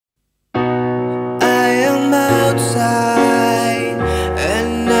outside,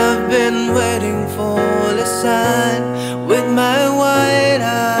 and I've been waiting for the sun with my white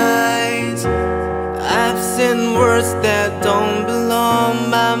eyes. I've seen words that don't belong,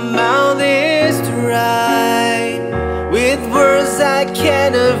 my mouth is dry with words I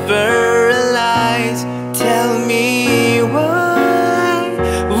can't verbalize. Tell me why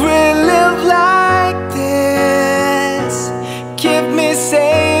we live like this, keep me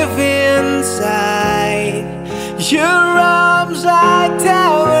safe inside your arms like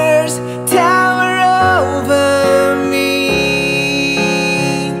towers, tower over me.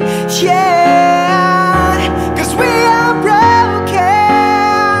 Yeah, 'cause we are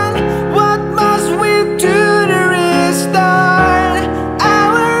broken. What must we do to restore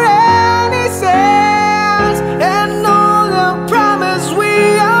our innocence and all the promise we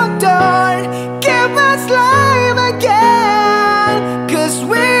adored? Give us life again, 'cause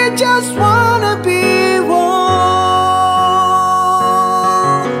we just wanna be one.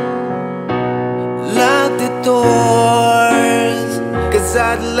 Lock the doors, 'cause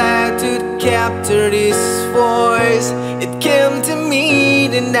I'd like to capture this voice. It came to me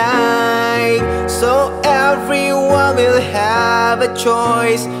tonight, so everyone will have a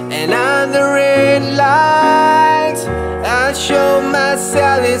choice. And under red lights, I'll show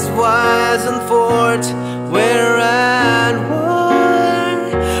myself this wasn't forged. Where I'd war,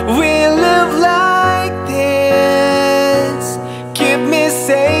 we live like this, keep me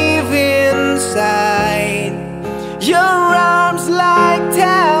safe inside your arms like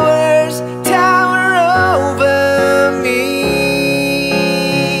towers, tower over me.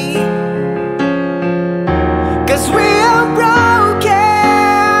 'Cause we are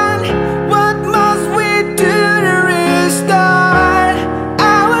broken. What must we do to restore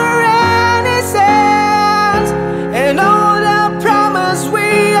our innocence and all the promise we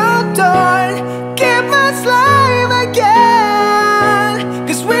adored? Give us life again,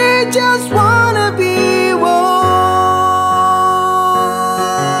 'cause we just wanna be one.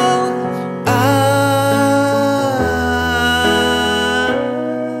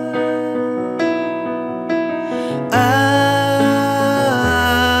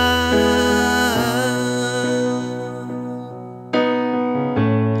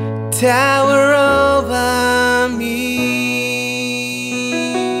 Tower over me,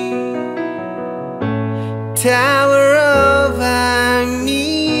 tower